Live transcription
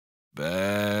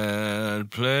Bad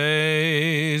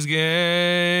plays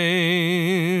games.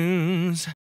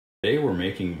 Today we're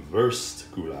making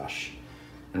Wurst goulash.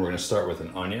 And we're going to start with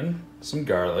an onion, some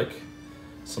garlic,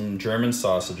 some German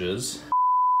sausages.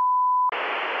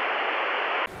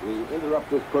 We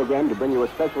interrupt this program to bring you a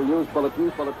special news bulletin.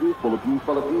 We interrupt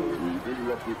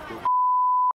this program.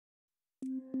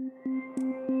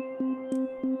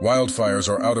 Wildfires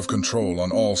are out of control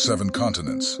on all 7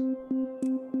 continents.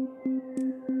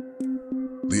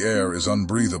 The air is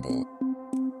unbreathable.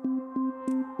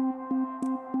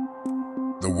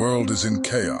 The world is in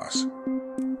chaos.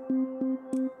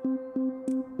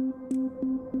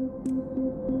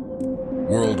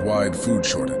 Worldwide food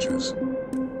shortages.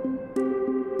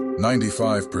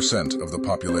 95% of the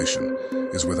population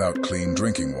is without clean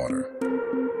drinking water.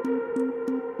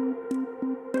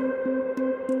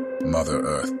 Mother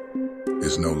Earth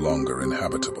is no longer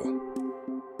inhabitable.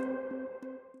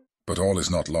 But all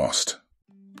is not lost.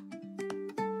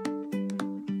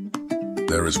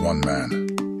 There is one man.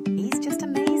 He's just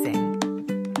amazing.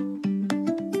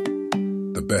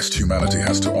 The best humanity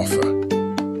has to offer.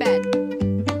 Bed.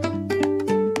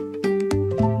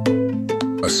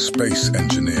 A space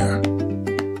engineer.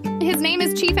 His name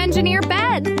is Chief Engineer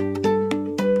Bed.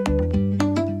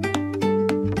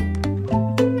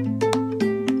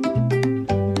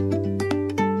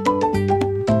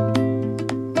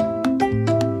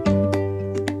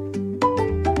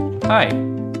 Hi,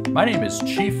 my name is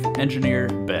Chief Engineer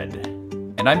Bed,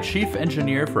 and I'm Chief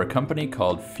Engineer for a company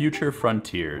called Future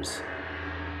Frontiers.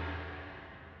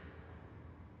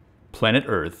 Planet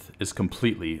Earth is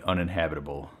completely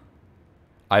uninhabitable.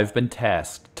 I've been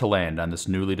tasked to land on this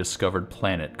newly discovered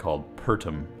planet called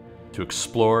Pertam to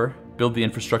explore, build the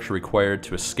infrastructure required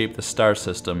to escape the star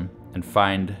system, and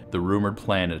find the rumored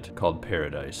planet called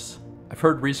Paradise. I've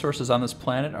heard resources on this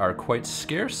planet are quite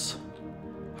scarce.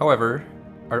 However,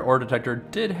 our ore detector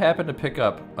did happen to pick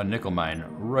up a nickel mine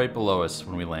right below us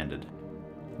when we landed.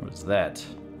 What is that?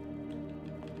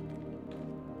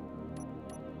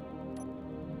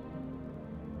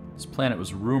 This planet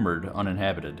was rumored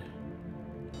uninhabited.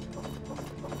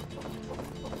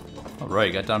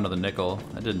 Alright, got down to the nickel.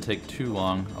 That didn't take too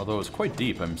long, although it was quite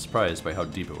deep. I'm surprised by how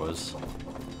deep it was.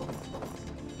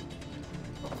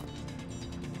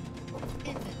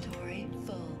 Inventory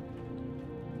full.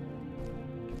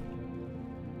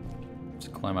 Let's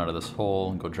climb out of this hole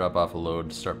and go drop off a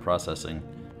load to start processing.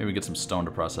 Maybe get some stone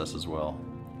to process as well.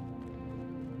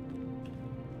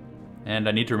 And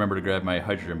I need to remember to grab my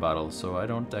hydrogen bottle so I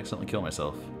don't accidentally kill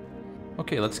myself.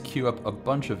 Okay, let's queue up a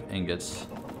bunch of ingots.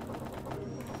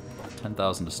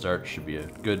 10,000 to start should be a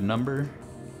good number.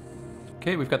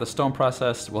 Okay, we've got the stone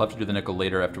processed. We'll have to do the nickel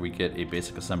later after we get a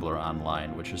basic assembler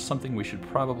online, which is something we should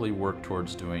probably work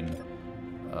towards doing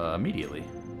immediately.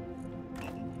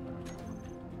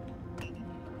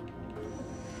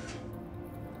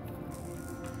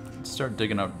 Let's start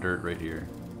digging out dirt right here.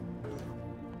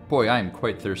 Boy, I am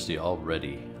quite thirsty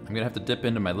already. I'm gonna have to dip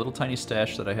into my little tiny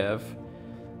stash that I have.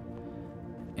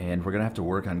 And we're gonna have to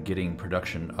work on getting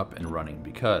production up and running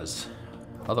because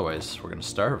otherwise we're gonna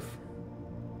starve.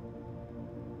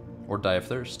 Or die of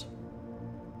thirst.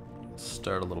 Let's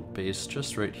start a little base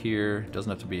just right here. It doesn't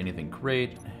have to be anything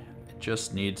great. It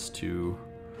just needs to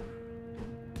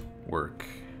work.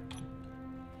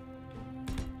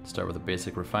 Start with a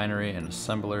basic refinery and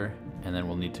assembler, and then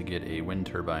we'll need to get a wind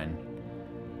turbine.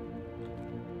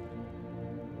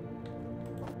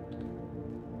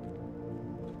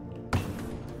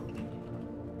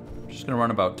 Just gonna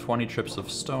run about 20 trips of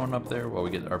stone up there while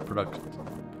we get our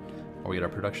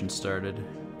production started.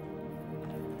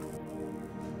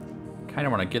 Kind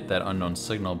of want to get that unknown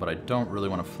signal, but I don't really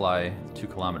want to fly 2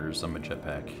 kilometers on my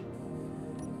jetpack.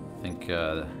 I think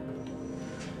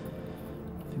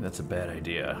that's a bad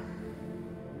idea.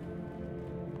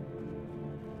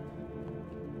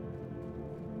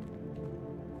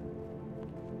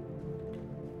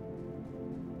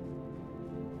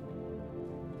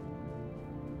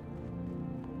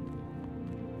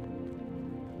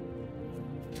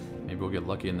 Maybe we'll get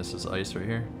lucky and this is ice right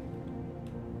here.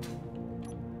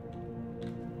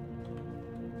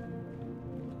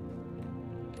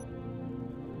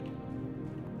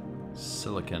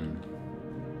 Silicon.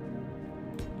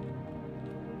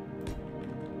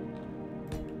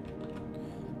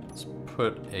 Let's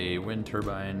put a wind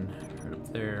turbine right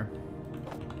up there.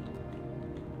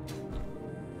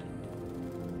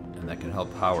 And that can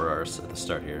help power ours at the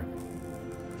start here.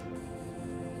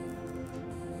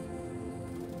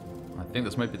 I think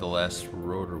this might be the last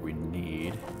rotor we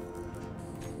need.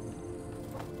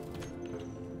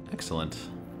 Excellent.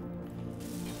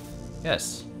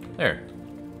 Yes, there.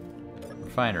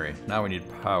 Refinery. Now we need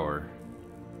power.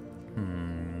 I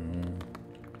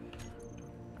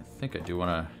think I do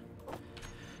want to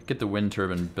get the wind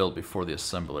turbine built before the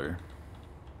assembler.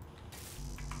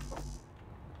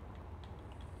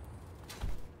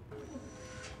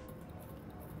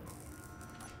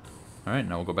 Alright,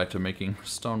 now we'll go back to making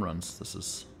stone runs. This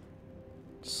is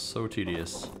so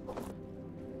tedious.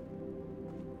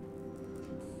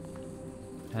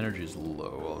 Energy's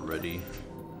low already.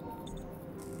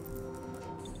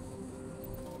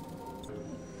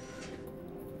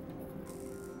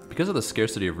 Because of the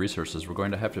scarcity of resources, we're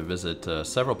going to have to visit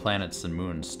several planets and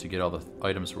moons to get all the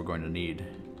items we're going to need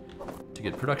to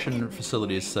get production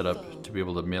facilities set up to be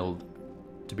able to build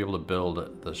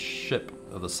the ship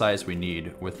of the size we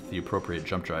need with the appropriate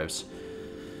jump drives,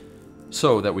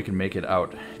 so that we can make it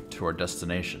out to our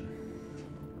destination,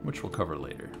 which we'll cover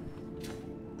later.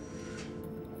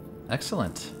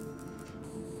 Excellent.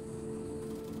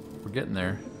 We're getting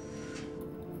there.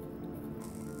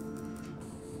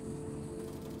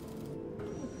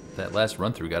 That last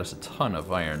run through got us a ton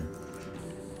of iron.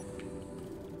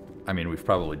 I mean, we've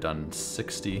probably done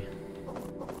 60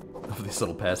 of these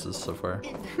little passes so far.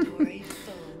 Inventory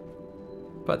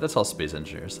full. But that's all space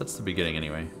engineers. That's the beginning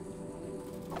anyway.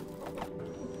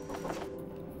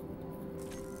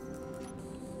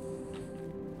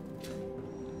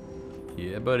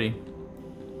 Yeah, buddy.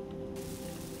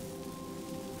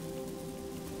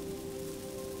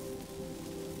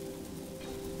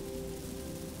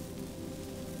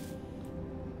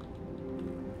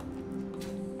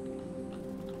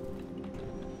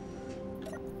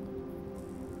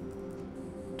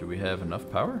 Do we have enough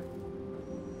power?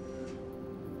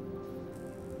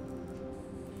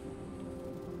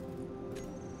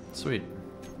 Sweet.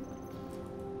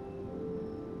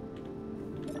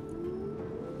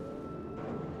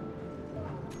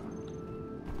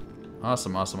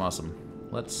 Awesome, awesome, awesome.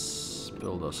 Let's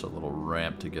build us a little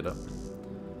ramp to get up.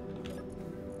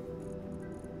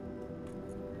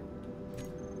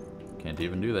 Can't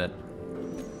even do that.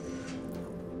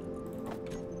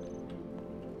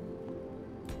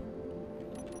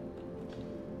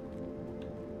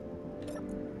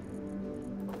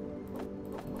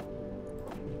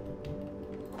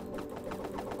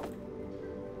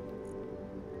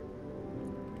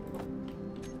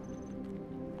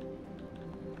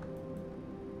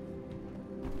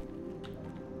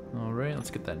 Alright, let's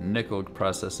get that nickel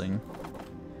processing.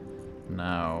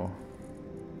 Now,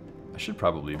 I should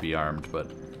probably be armed, but...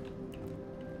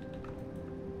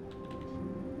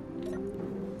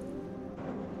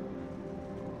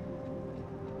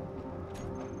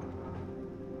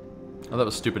 Oh, that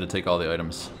was stupid to take all the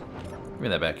items. Give me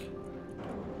that back.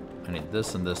 I need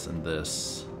this and this and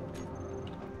this.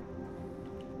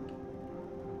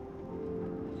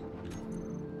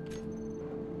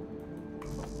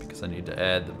 I need to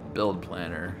add the build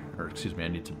planner, or excuse me, I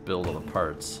need to build all the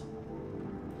parts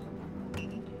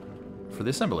for the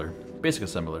assembler, basic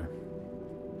assembler.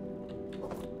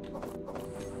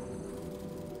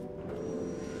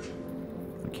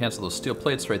 Cancel those steel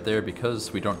plates right there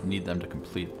because we don't need them to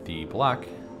complete the block.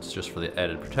 It's just for the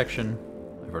added protection.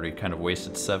 I've already kind of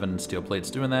wasted 7 steel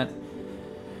plates doing that.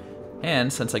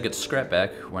 And since I get scrap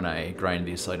back when I grind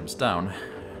these items down,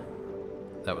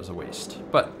 that was a waste.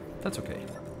 But that's okay.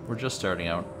 We're just starting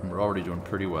out, and we're already doing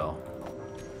pretty well.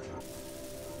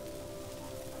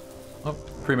 Oh,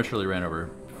 prematurely ran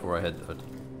over before I had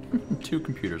 2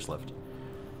 computers left.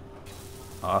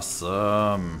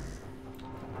 Awesome.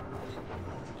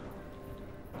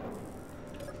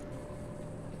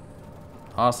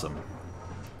 Awesome.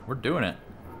 We're doing it.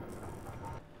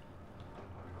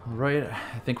 Alright,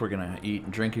 I think we're gonna eat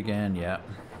and drink again, yeah.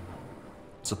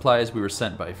 Supplies we were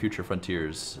sent by Future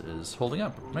Frontiers is holding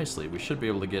up nicely. We should be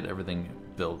able to get everything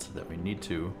built that we need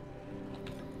to.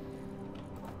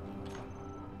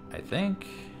 I think.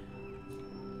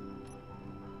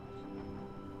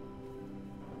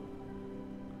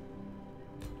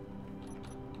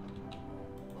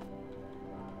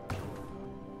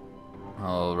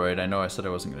 Alright, I know I said I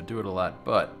wasn't going to do it a lot,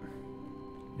 but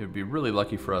it would be really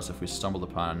lucky for us if we stumbled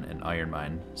upon an iron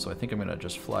mine. So I think I'm going to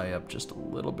just fly up just a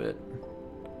little bit.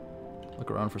 Look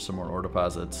around for some more ore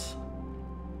deposits.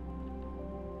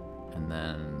 And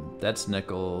then that's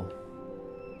nickel.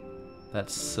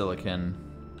 That's silicon.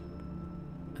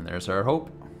 And there's our hope.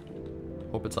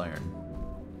 Hope it's iron.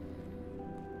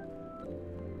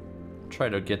 Try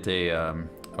to get a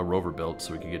rover built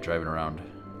so we can get driving around.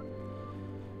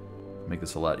 Make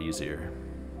this a lot easier.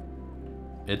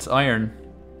 It's iron.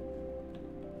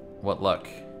 What luck.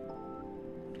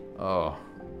 Oh,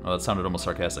 that sounded almost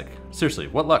sarcastic. Seriously,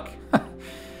 what luck?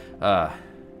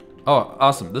 Oh,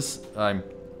 awesome. This, I'm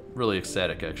really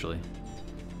ecstatic, actually.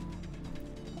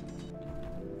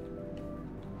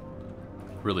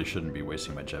 Really shouldn't be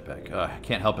wasting my jetpack. I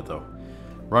can't help it, though.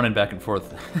 Running back and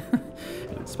forth,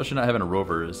 especially not having a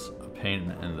rover, is a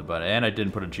pain in the butt. And I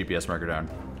didn't put a GPS marker down.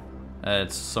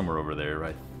 It's somewhere over there,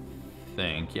 I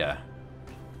think. Yeah.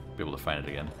 Be able to find it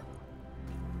again.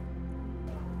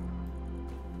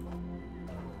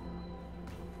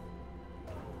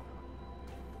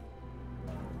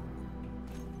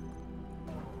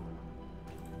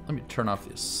 Let me turn off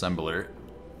the assembler.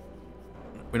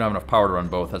 We don't have enough power to run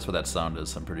both. That's what that sound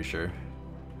is, I'm pretty sure.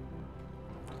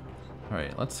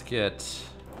 Alright, let's get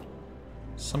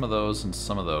some of those and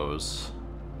some of those.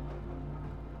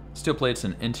 Steel plates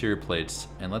and interior plates,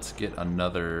 and let's get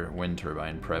another wind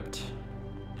turbine prepped.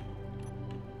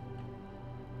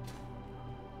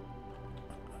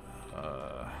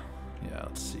 Yeah,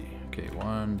 let's see. Okay,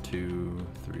 1, 2,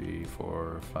 3,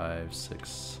 4, 5,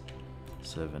 6,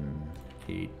 7,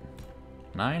 8,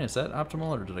 9. Is that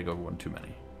optimal, or did I go one too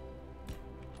many?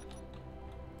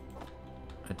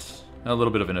 It's a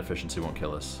little bit of inefficiency won't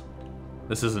kill us.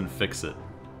 This isn't fix it.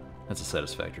 That's a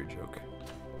satisfactory joke.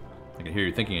 I can hear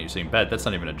you thinking, you're saying, "Bet, that's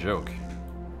not even a joke."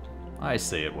 I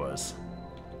say it was.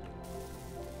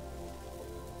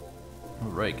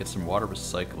 Alright, get some water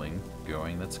recycling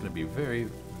going. That's going to be very,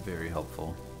 very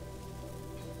helpful.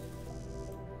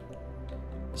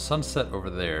 Sunset over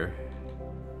there.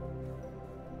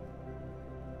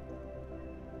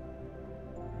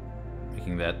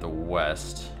 Making that the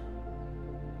west.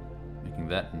 Making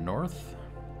that north.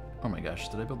 Oh my gosh,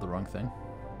 did I build the wrong thing?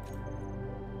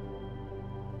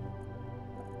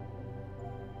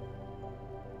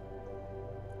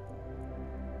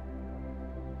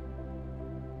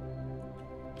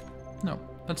 No,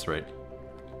 that's right.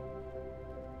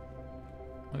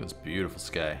 Look at this beautiful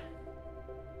sky.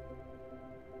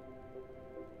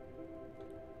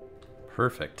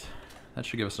 Perfect. That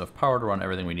should give us enough power to run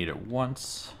everything we need at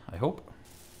once, I hope.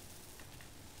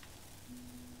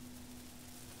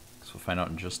 So we'll find out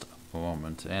in just a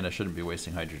moment. And I shouldn't be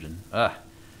wasting hydrogen. Ah!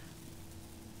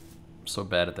 I'm so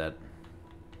bad at that.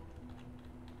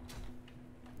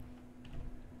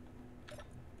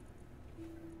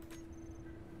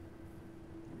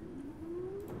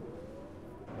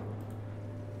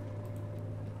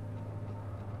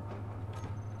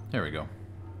 There we go.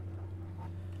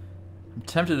 I'm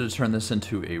tempted to turn this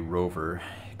into a rover,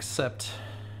 except...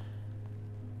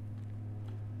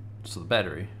 So the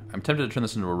battery. I'm tempted to turn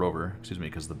this into a rover, excuse me,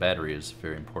 because the battery is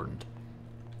very important.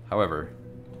 However,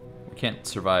 we can't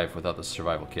survive without the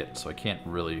survival kit, so I can't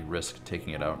really risk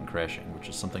taking it out and crashing, which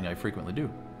is something I frequently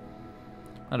do.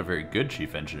 Not a very good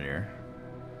chief engineer.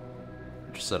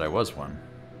 I just said I was one.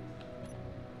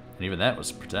 And even that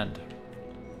was pretend.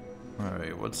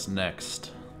 Alright, what's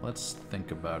next? Let's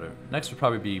think about it. Next would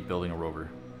probably be building a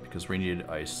rover, because we need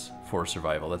ice for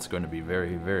survival. That's going to be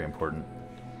very, very important.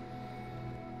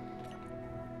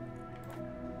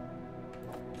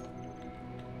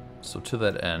 So to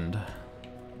that end,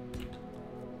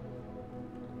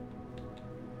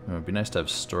 it would be nice to have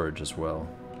storage as well.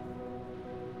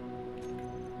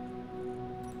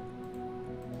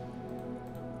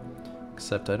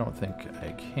 Except I don't think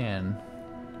I can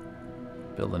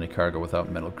build any cargo without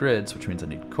metal grids, which means I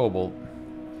need cobalt.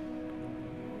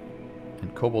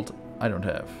 And cobalt I don't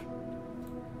have.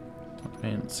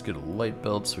 Okay, let's get a light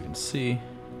built so we can see.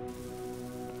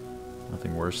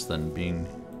 Nothing worse than being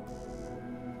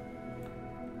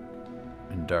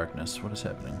in darkness. What is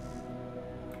happening?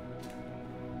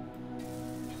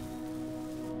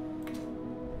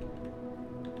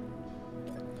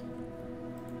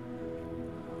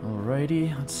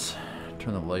 Alrighty, let's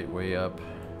turn the light way up.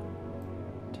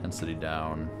 Intensity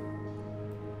down.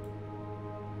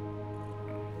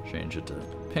 Change it to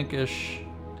pinkish.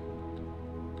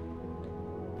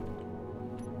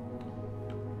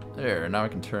 There, now I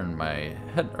can turn my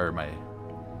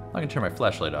I can turn my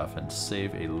flashlight off and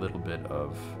save a little bit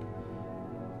of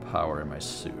power in my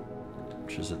suit,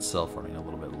 which is itself running a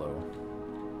little bit low.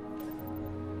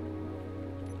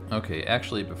 Okay,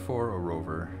 actually before a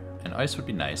rover, and ice would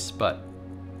be nice, but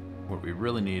what we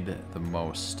really need the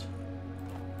most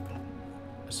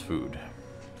is food.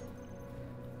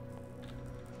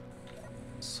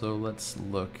 So let's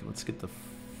look, let's get the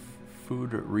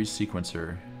food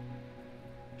resequencer.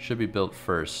 Should be built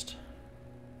first.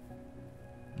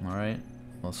 Alright,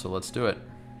 well, so let's do it.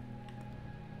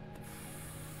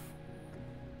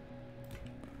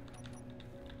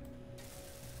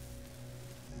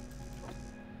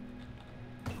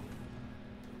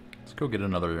 Let's go get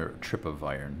another trip of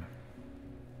iron.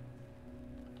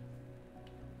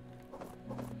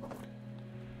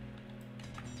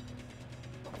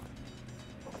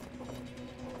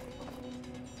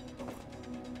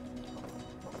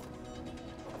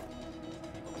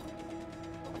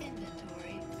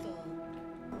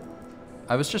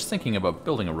 I was just thinking about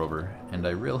building a rover, and I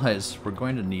realized we're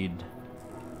going to need...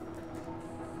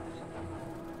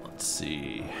 Let's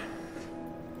see...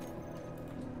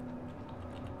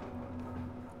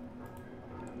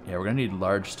 Yeah, we're going to need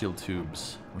large steel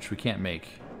tubes, which we can't make.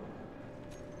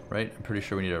 Right? I'm pretty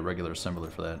sure we need a regular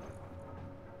assembler for that.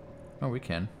 Oh, we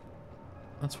can.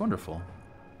 That's wonderful.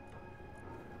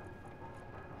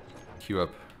 Queue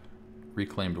up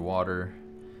reclaimed water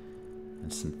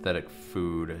and synthetic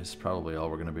food is probably all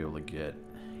we're going to be able to get.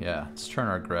 Yeah, let's turn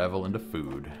our gravel into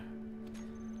food.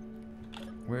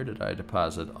 Where did I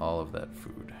deposit all of that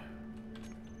food?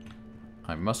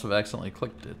 I must have accidentally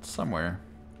clicked it somewhere.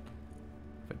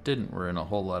 If I didn't, we're in a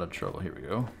whole lot of trouble. Here we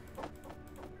go.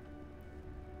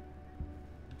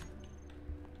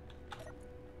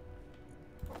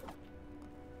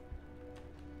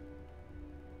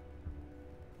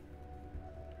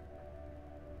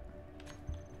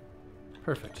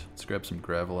 Perfect. Let's grab some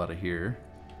gravel out of here.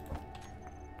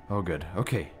 Oh, good.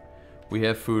 Okay. We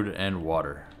have food and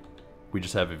water. We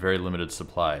just have a very limited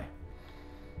supply.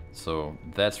 So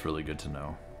that's really good to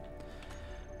know.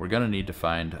 We're going to need to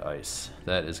find ice.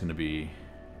 That is going to be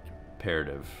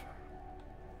imperative.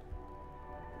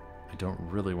 I don't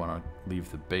really want to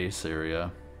leave the base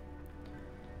area.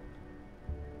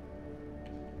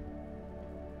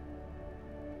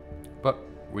 But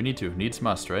we need to. Needs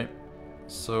must, right?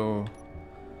 So...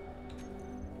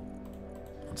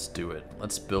 let's do it.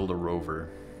 Let's build a rover.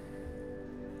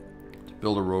 To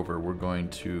build a rover, we're going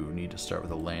to need to start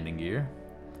with a landing gear.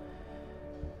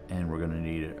 And we're going to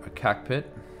need a cockpit.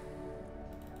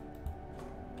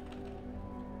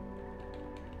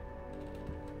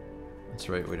 That's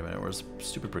right, wait a minute, where's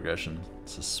stupid progression?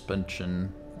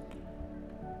 Suspension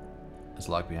is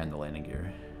locked behind the landing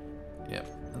gear.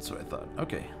 Yep, that's what I thought.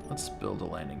 Okay, let's build a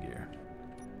landing gear.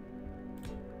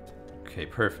 Okay,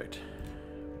 perfect.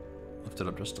 Lift it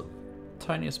up just a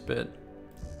tiniest bit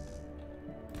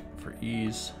for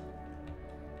ease.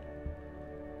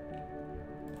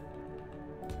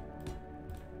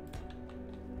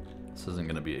 This isn't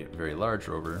going to be a very large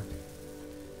rover.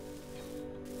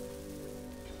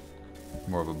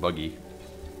 More of a buggy.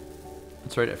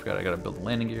 That's right, I forgot I gotta build a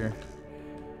landing gear.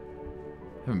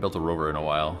 I haven't built a rover in a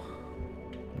while.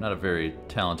 I'm not a very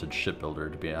talented shipbuilder,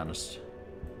 to be honest.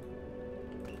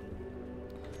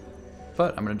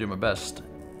 But I'm gonna do my best.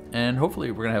 And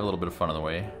hopefully we're gonna have a little bit of fun on the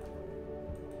way.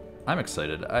 I'm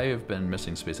excited. I have been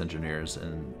missing Space Engineers,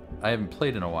 and I haven't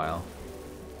played in a while.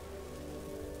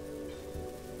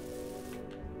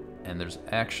 And there's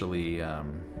actually...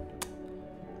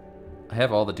 I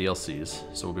have all the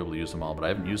DLCs, so we'll be able to use them all, but I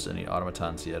haven't used any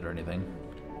automatons yet or anything.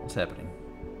 What's happening?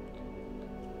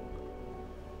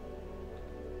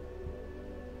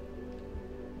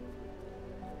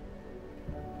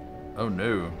 Oh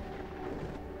no.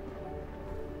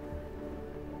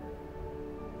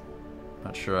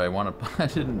 Not sure I want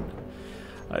to...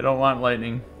 I don't want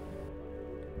lightning.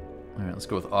 Alright, let's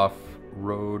go with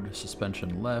off-road,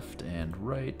 suspension left and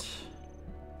right.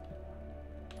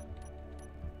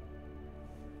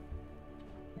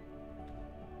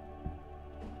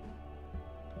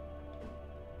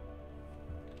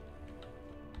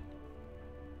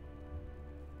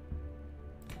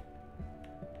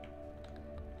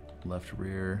 Left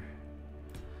rear,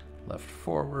 left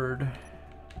forward,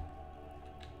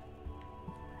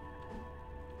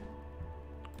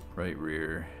 right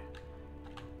rear,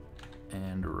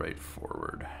 and right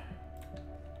forward.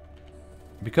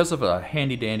 Because of a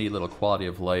handy dandy little quality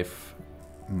of life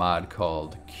mod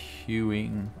called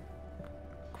queuing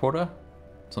Quota,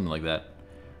 something like that,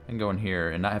 I can go in here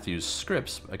and not have to use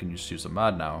scripts. I can just use a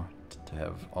mod now to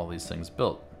have all these things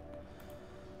built.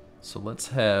 So let's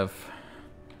have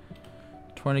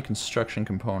 20 construction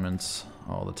components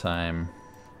all the time,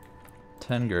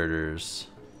 10 girders,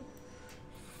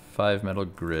 5 metal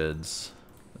grids.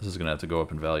 This is gonna have to go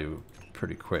up in value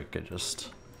pretty quick. I just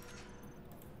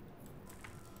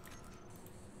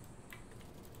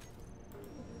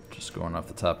going off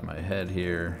the top of my head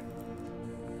here.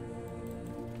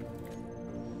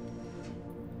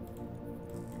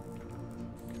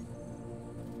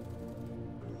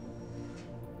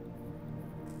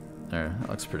 There, that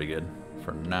looks pretty good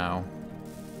for now.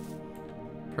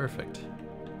 Perfect.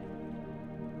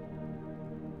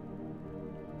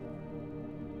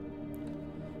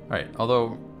 Alright,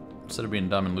 although instead of being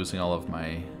dumb and losing all of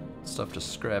my stuff to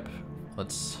scrap,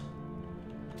 let's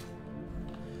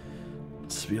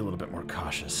be a little bit more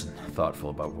cautious and thoughtful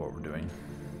about what we're doing.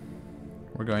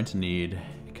 We're going to need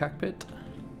a cockpit.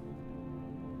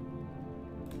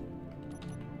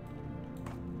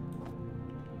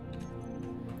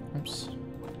 Oops.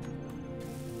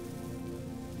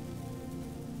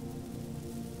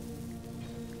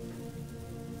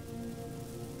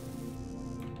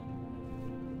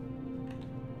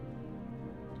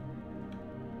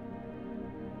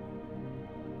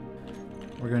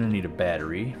 We're gonna need a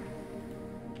battery.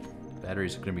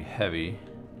 Battery's gonna be heavy.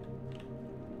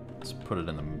 Let's put it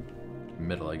in the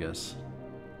middle, I guess.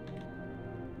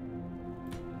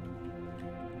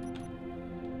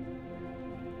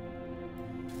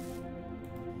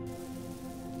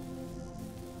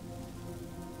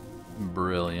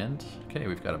 Brilliant. Okay,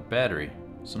 we've got a battery.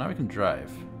 So now we can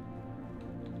drive.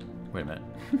 Wait a minute.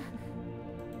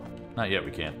 Not yet,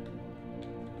 we can't.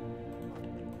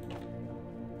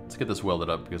 Let's get this welded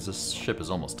up because this ship is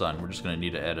almost done. We're just going to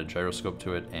need to add a gyroscope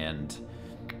to it and...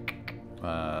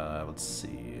 let's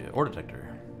see... ore detector.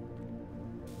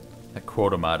 That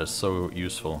Quota mod is so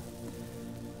useful.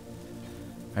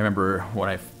 I remember when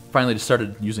I finally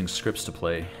started using scripts to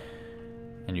play,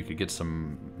 and you could get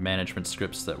some management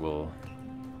scripts that will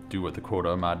do what the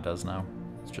Quota mod does now.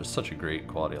 It's just such a great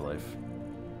quality of life.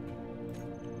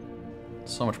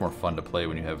 It's so much more fun to play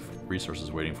when you have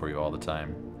resources waiting for you all the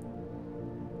time.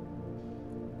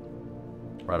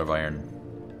 Rod of iron.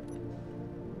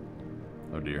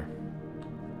 Oh dear.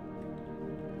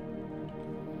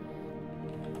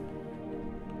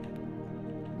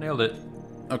 Nailed it.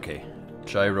 Okay.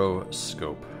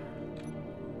 Gyroscope.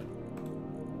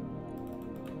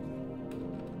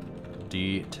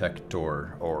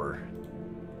 Detector.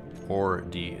 Or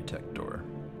detector.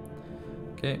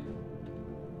 Okay.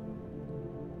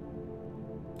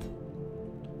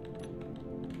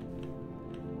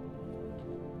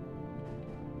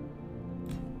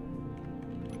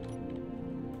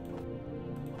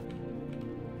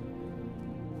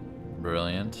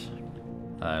 Brilliant.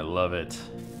 I love it.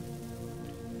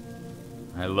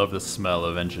 I love the smell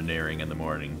of engineering in the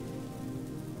morning.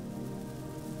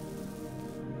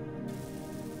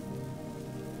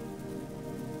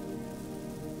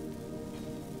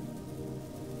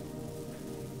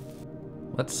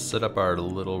 Let's set up our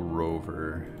little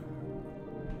rover.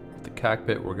 With the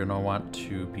cockpit, we're gonna want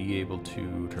to be able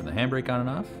to turn the handbrake on and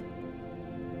off.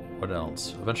 What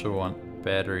else? Eventually we'll want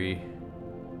battery.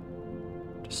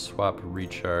 Swap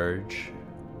recharge.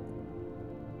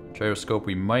 Gyroscope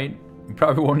we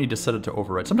probably won't need to set it to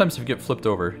override. Sometimes if you get flipped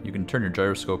over, you can turn your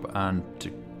gyroscope on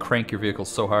to crank your vehicle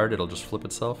so hard it'll just flip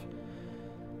itself.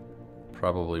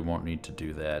 Probably won't need to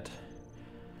do that.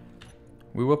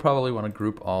 We will probably want to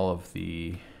group all of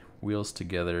the wheels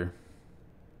together.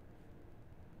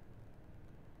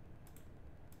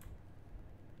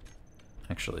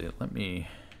 Actually, let me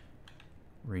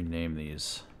rename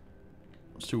these.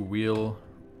 Let's do wheel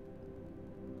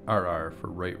RR for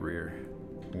right rear.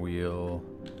 Wheel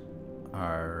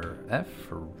RF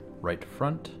for right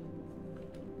front.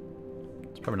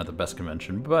 It's probably not the best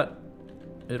convention, but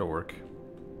it'll work.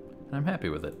 And I'm happy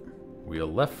with it. Wheel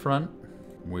left front,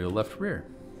 wheel left rear.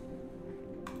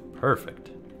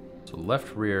 Perfect. So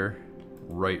left rear,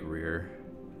 right rear.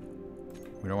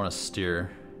 We don't want to steer,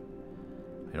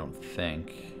 I don't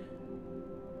think.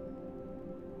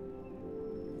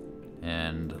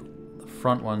 And the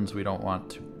front ones we don't want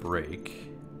to brake.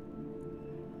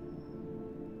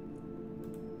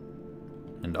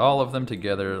 And all of them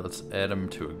together, let's add them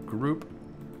to a group.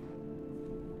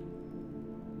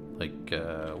 Like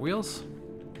wheels.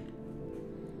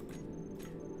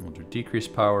 We'll do decrease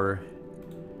power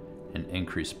and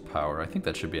increase power. I think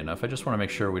that should be enough. I just want to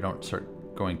make sure we don't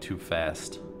start going too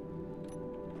fast.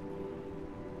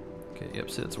 Okay, yep,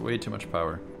 see, that's way too much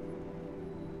power.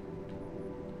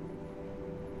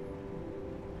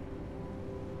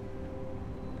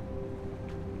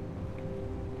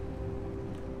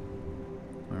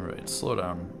 Alright, slow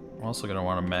down. I'm also going to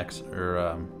want to max,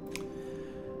 or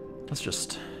let's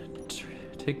just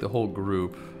take the whole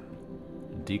group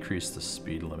and decrease the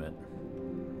speed limit.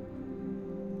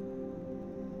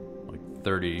 Like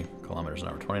 30 kilometers an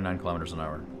hour, 29 kilometers an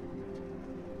hour.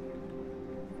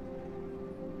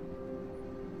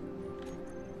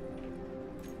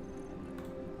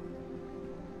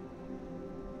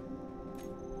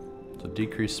 So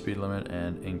decrease speed limit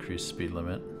and increase speed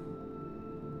limit.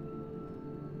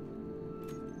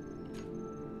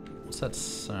 What's that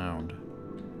sound?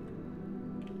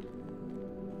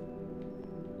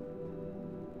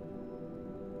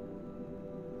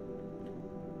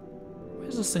 Why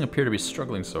does this thing appear to be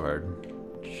struggling so hard?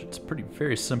 It's a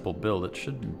very simple build. It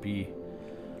shouldn't be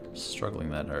struggling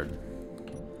that hard.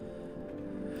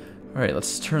 Alright,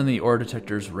 let's turn the ore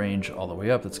detector's range all the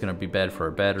way up. That's going to be bad for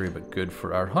our battery, but good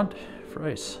for our hunt for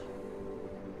ice.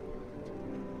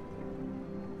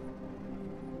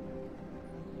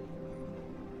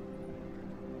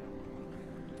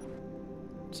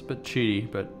 It's a bit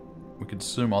cheaty, but we can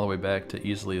zoom all the way back to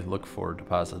easily look for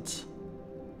deposits.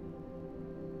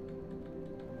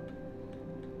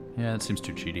 Yeah, it seems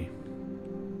too cheaty.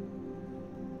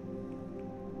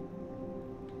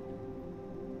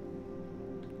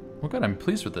 good, I'm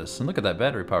pleased with this. And look at that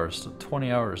battery power, still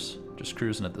 20 hours just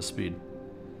cruising at this speed.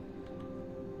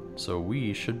 So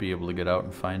we should be able to get out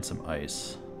and find some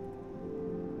ice.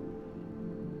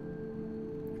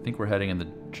 I think we're heading in the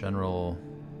general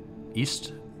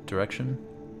east direction.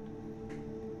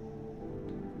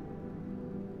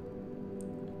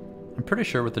 I'm pretty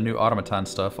sure with the new automaton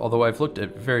stuff, although I've looked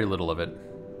at very little of it.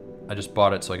 I just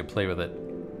bought it so I could play with it.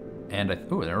 And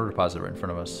ooh, an ore deposit right in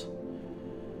front of us.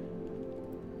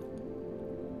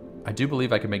 I do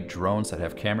believe I can make drones that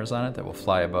have cameras on it that will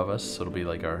fly above us, so it'll be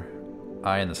like our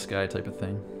eye in the sky type of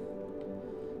thing.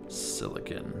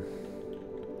 Silicon.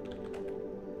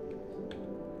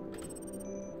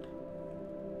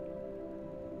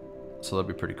 So that'd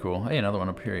be pretty cool. Hey, another one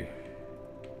up here.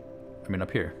 I mean,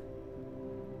 up here.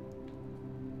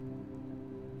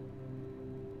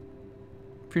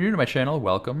 If you're new to my channel,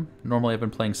 welcome. Normally I've been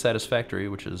playing Satisfactory,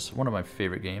 which is one of my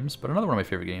favorite games, but another one of my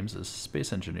favorite games is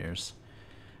Space Engineers.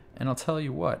 And I'll tell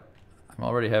you what, I'm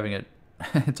already having it,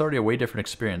 it's already a way different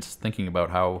experience thinking about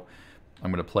how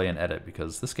I'm going to play and edit,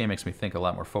 because this game makes me think a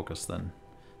lot more focused than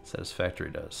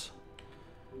Satisfactory does.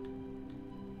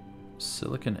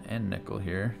 Silicon and nickel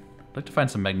here. I'd like to find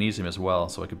some magnesium as well,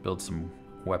 so I could build some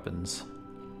weapons.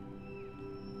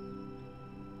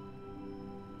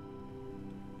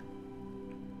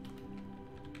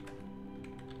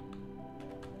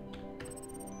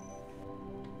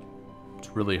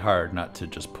 Really hard not to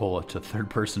just pull it to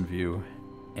third-person view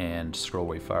and scroll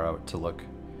way far out to look.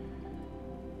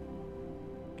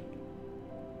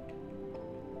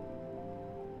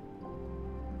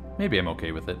 Maybe I'm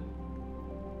okay with it.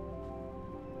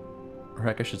 Or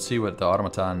heck, I should see what the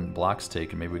automaton blocks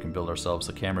take and maybe we can build ourselves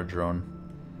a camera drone.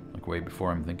 Like way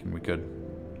before I'm thinking we could.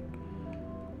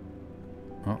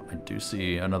 Oh, I do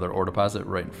see another ore deposit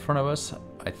right in front of us.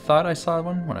 I thought I saw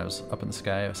one when I was up in the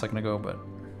sky a second ago, but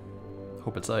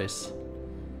hope it's ice.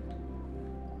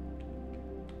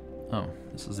 Oh,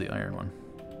 this is the iron one.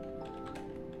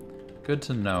 Good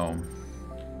to know.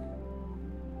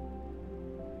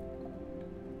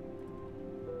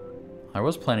 I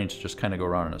was planning to just kind of go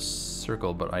around in a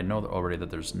circle, but I know already that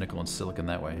there's nickel and silicon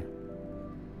that way.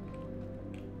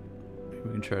 Maybe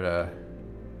we can try to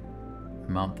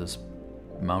mount this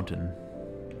mountain.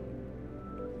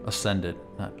 Ascend it,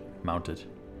 not mount it.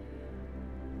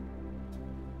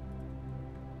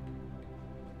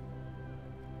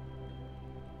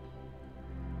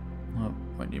 Oh,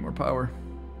 might need more power.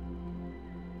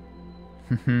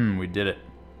 We did it.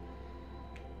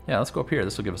 Yeah, let's go up here.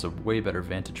 This will give us a way better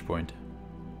vantage point.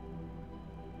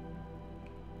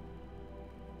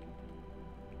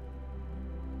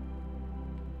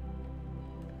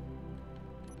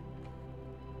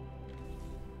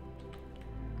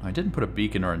 I didn't put a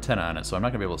beacon or antenna on it, so I'm not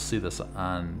going to be able to see this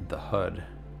on the HUD.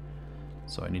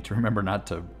 So I need to remember not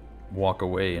to walk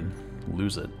away and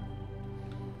lose it.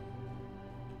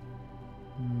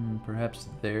 Perhaps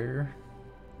there.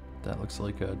 That looks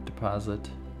like a deposit.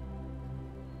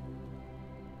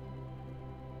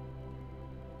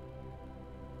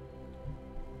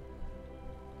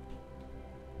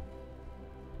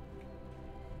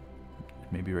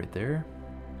 Maybe right there.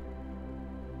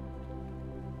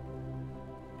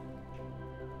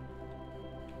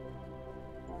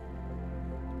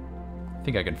 I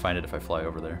think I can find it if I fly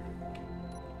over there.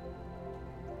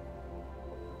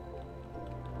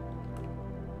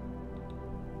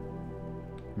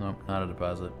 Nope, not a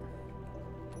deposit.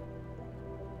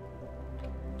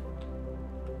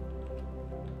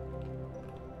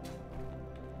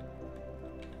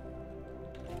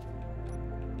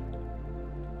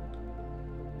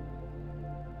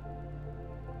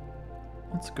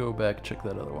 Let's go back, check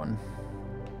that other one.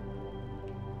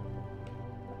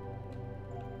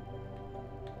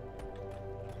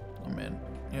 Oh man,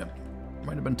 yep,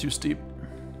 might have been too steep.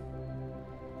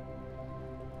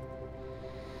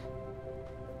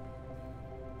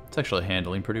 It's actually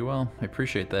handling pretty well. I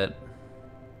appreciate that.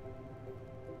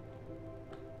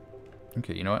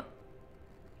 Okay, you know what?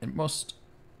 It most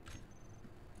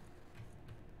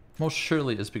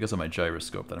surely is because of my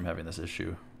gyroscope that I'm having this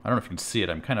issue. I don't know if you can see it.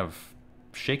 I'm kind of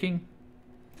shaking.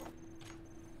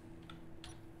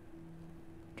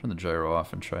 Turn the gyro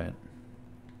off and try it.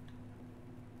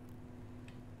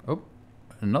 Oh,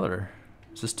 another.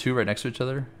 Is this two right next to each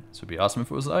other? This would be awesome if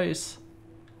it was ice.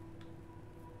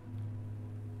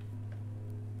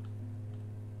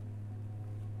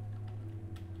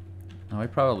 Now, I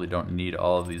probably don't need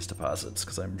all of these deposits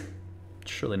because I'm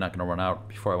surely not going to run out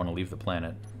before I want to leave the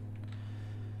planet.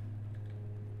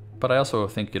 But I also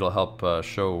think it'll help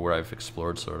show where I've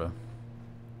explored, sort of.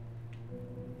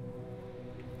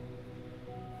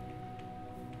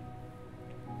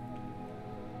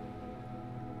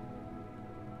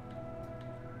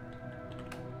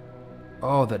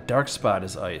 Oh, that dark spot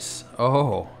is ice.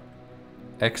 Oh,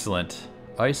 excellent.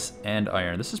 Ice and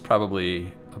iron. This is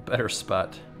probably a better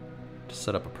spot to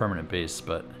set up a permanent base,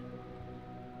 but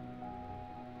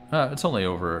it's only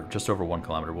just over 1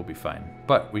 kilometer. We'll be fine.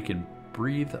 But we can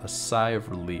breathe a sigh of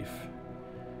relief.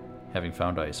 Having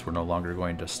found ice, we're no longer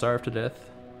going to starve to death.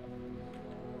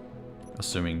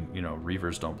 Assuming, you know,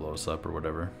 reavers don't blow us up or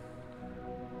whatever.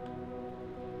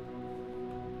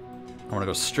 I'm gonna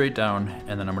go straight down,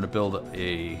 and then I'm gonna build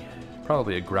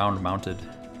probably a ground-mounted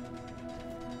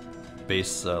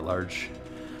base, large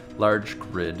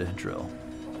grid drill.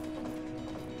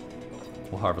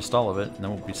 We'll harvest all of it, and then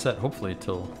we'll be set, hopefully,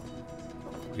 till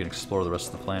we can explore the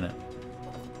rest of the planet.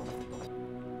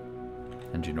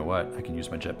 And you know what? I can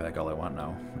use my jetpack all I want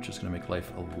now, which is gonna make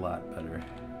life a lot better.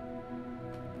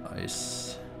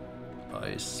 Ice.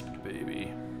 Ice,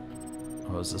 baby.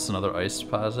 Oh, is this another ice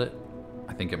deposit?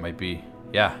 I think it might be.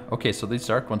 Yeah, okay, so these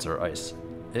dark ones are ice.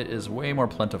 It is way more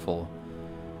plentiful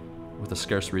with the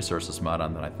Scarce Resources mod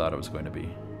on than I thought it was going to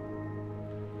be.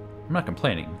 I'm not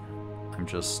complaining. I'm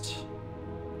just...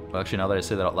 Well, actually, now that I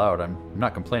say that out loud, I'm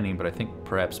not complaining, but I think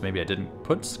perhaps maybe I didn't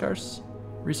put Scarce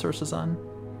Resources on.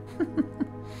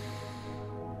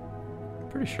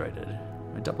 Pretty sure I did.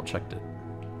 I double-checked it.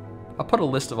 I'll put a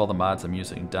list of all the mods I'm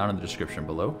using down in the description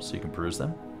below so you can peruse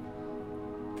them.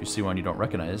 If you see one you don't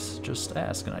recognize, just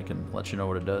ask and I can let you know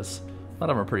what it does. A lot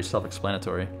of them are pretty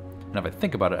self-explanatory, and if I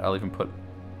think about it, I'll even put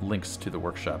links to the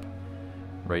workshop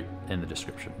right in the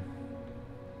description.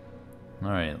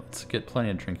 Alright, let's get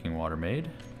plenty of drinking water made,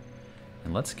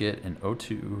 and let's get an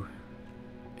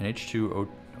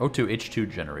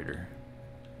O2H2 generator.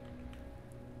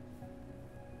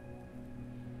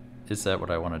 Is that what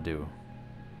I want to do?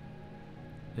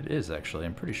 It is, actually,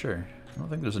 I'm pretty sure. I don't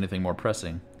think there's anything more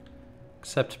pressing.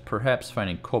 Except perhaps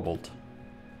finding cobalt.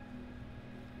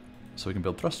 So we can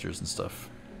build thrusters and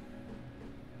stuff.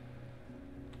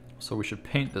 So we should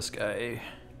paint this guy.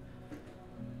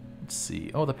 Let's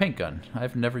see. Oh, the paint gun.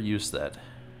 I've never used that.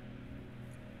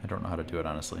 I don't know how to do it,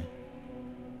 honestly.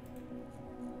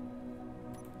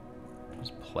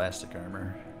 There's plastic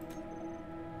armor.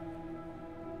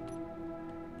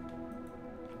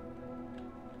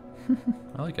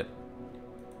 I like it.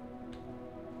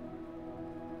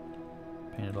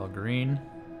 Paint it all green.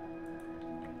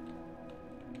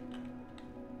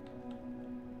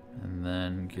 And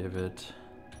then give it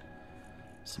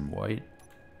some white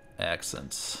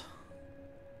accents.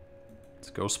 Let's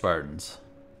go Spartans.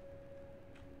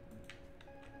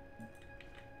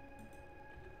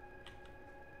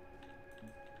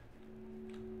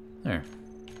 There.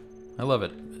 I love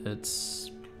it. It's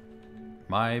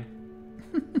my...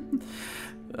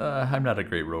 I'm not a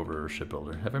great rover or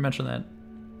shipbuilder. Have I mentioned that?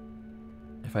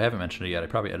 If I haven't mentioned it yet, I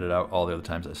probably edited out all the other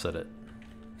times I said it.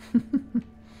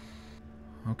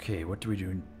 Okay, what do we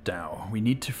do now? We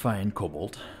need to find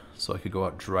cobalt, so I could go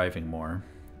out driving more.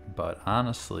 But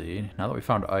honestly, now that we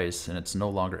found ice, and it's no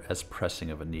longer as pressing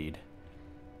of a need,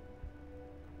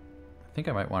 I think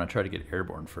I might want to try to get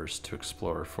airborne first to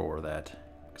explore for that,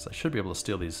 because I should be able to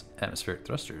steal these atmospheric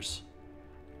thrusters.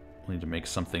 We need to make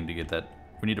something to get that.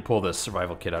 We need to pull the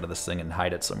survival kit out of this thing and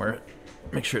hide it somewhere.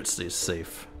 Make sure it stays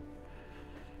safe.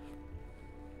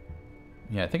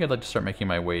 Yeah, I think I'd like to start making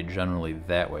my way generally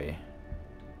that way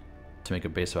to make a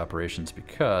base of operations,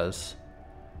 because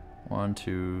 1,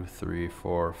 2, 3,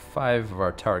 4, 5 of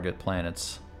our target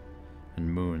planets and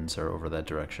moons are over that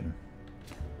direction.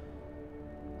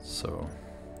 So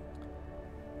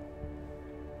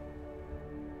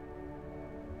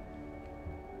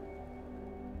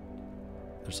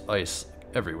there's ice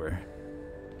everywhere.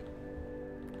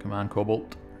 Come on,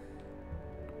 cobalt.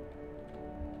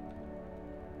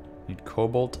 Need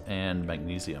cobalt and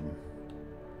magnesium.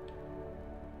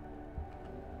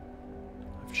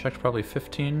 I've checked probably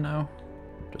 15 now.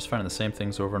 Just finding the same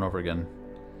things over and over again.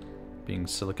 Being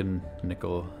silicon,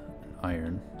 nickel, and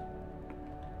iron.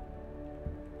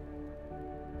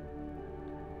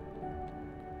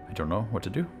 I don't know what to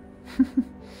do.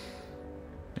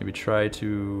 Maybe try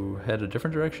to head a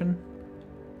different direction?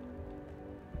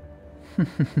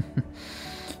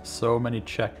 So many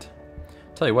checked.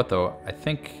 Tell you what though, I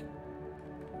think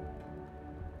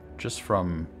just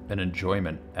from an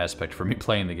enjoyment aspect for me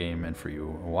playing the game and for you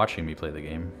watching me play the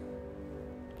game,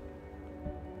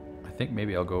 I think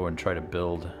maybe I'll go and try to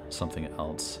build something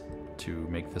else to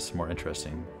make this more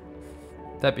interesting.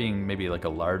 That being maybe like a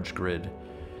large grid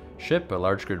ship, a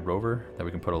large grid rover, that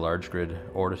we can put a large grid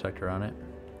ore detector on it.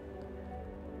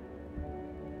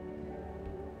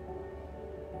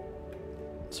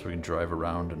 So we can drive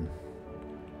around and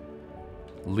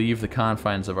leave the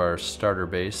confines of our starter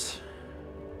base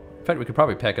In fact, we could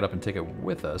probably pack it up and take it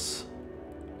with us.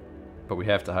 But we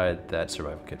have to hide that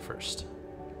survival kit first.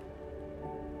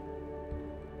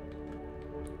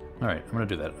 Alright, I'm going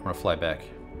to do that. I'm going to fly back.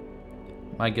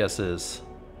 My guess is...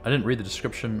 I didn't read the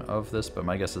description of this, but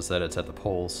my guess is that it's at the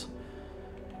poles.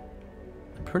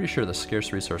 I'm pretty sure the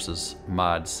Scarce Resources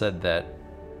mod said that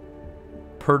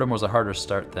Pertam was a harder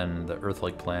start than the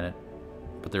Earth-like planet,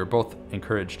 but they were both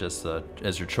encouraged as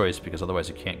your choice because otherwise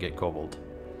you can't get cobalt.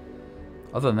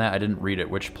 Other than that, I didn't read at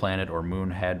which planet or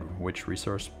moon had which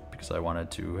resource because I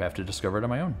wanted to have to discover it on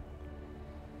my own.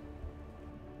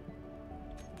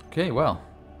 Okay, well,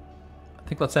 I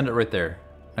think let's end it right there.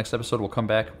 Next episode we'll come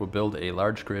back, we'll build a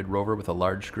large grid rover with a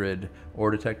large grid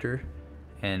ore detector,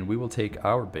 and we will take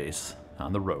our base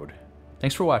on the road.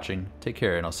 Thanks for watching, take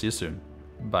care, and I'll see you soon.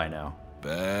 Bye now.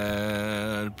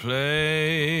 Bad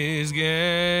Plays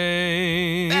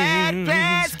Game. Bad Plays